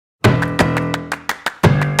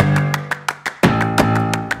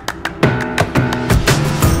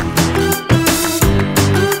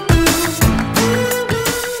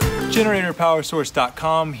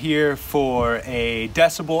GeneratorPowerSource.com here for a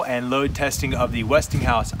decibel and load testing of the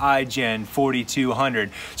Westinghouse iGen4200.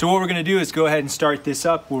 So what we're going to do is go ahead and start this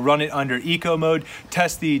up. We'll run it under eco mode,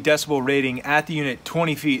 test the decibel rating at the unit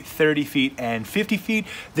 20 feet, 30 feet, and 50 feet.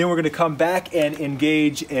 Then we're going to come back and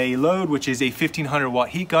engage a load, which is a 1500 watt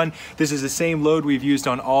heat gun. This is the same load we've used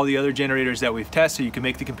on all the other generators that we've tested, so you can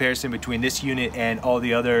make the comparison between this unit and all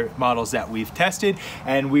the other models that we've tested.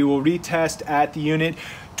 And we will retest at the unit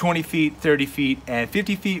 20 feet, 30 feet, and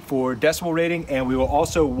 50 feet for decibel rating, and we will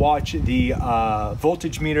also watch the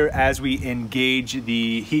voltage meter as we engage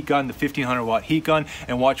the heat gun, the 1500 watt heat gun,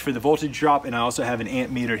 and watch for the voltage drop. And I also have an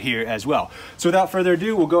amp meter here as well. So without further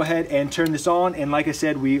ado, we'll go ahead and turn this on, and like I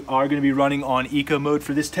said, we are going to be running on eco mode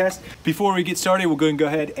for this test. Before we get started, we're going to go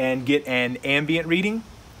ahead and get an ambient reading.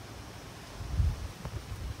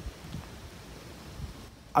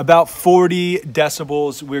 About 40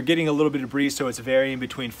 decibels. We're getting a little bit of breeze, so it's varying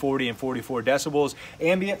between 40 and 44 decibels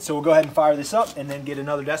ambient. So we'll go ahead and fire this up and then get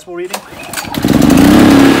another decibel reading.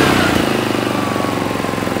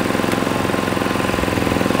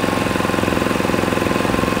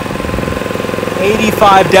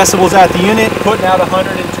 85 decibels at the unit, putting out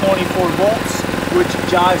 124 volts, which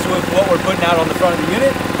jives with what we're putting out on the front of the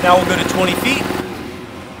unit. Now we'll go to 20 feet.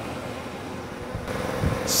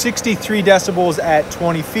 63 decibels at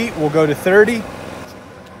 20 feet, we'll go to 30.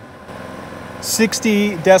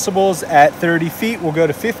 60 decibels at 30 feet, we'll go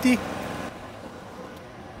to 50.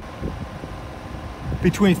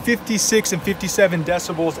 Between 56 and 57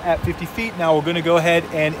 decibels at 50 feet. Now we're going to go ahead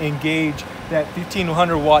and engage that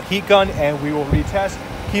 1500 watt heat gun, and we will retest.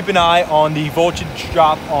 Keep an eye on the voltage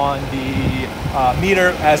drop on the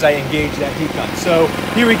meter as I engage that heat gun. So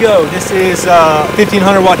here we go. This is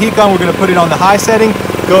 1500 watt heat gun. We're going to put it on the high setting.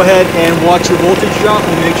 Go ahead and watch the voltage drop.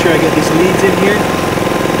 Let me make sure I get these leads in here.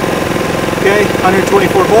 Okay,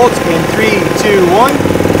 124 volts in 3, 2, 1.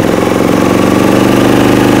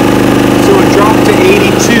 So it dropped to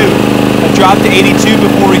 82. It dropped to 82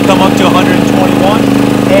 before we come up to 121.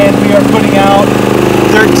 And we are putting out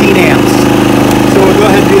 13 amps. So we'll go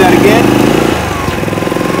ahead and do that again.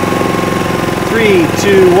 3,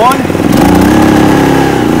 2, 1.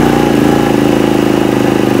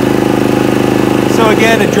 So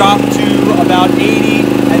again, it dropped to about 80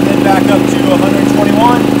 and then back up to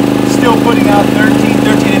 121. Still putting out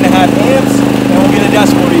 13 and a half amps, and we'll get a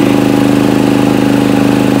decibel reading.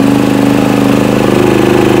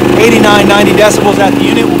 89, 90 decibels at the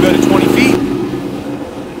unit, we'll go to 20 feet.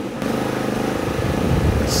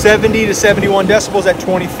 70 to 71 decibels at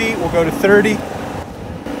 20 feet, we'll go to 30.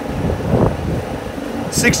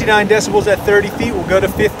 69 decibels at 30 feet, we'll go to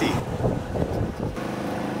 50.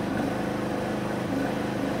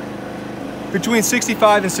 Between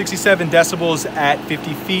 65 and 67 decibels at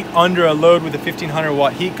 50 feet under a load with a 1500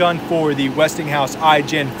 watt heat gun for the Westinghouse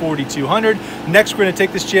iGen4200. Next, we're going to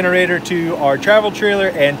take this generator to our travel trailer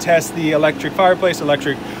and test the electric fireplace,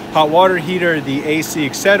 electric hot water heater, the AC,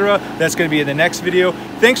 etc. That's going to be in the next video.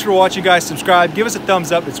 Thanks for watching, guys. Subscribe, give us a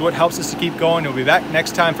thumbs up. It's what helps us to keep going. We'll be back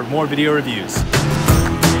next time for more video reviews.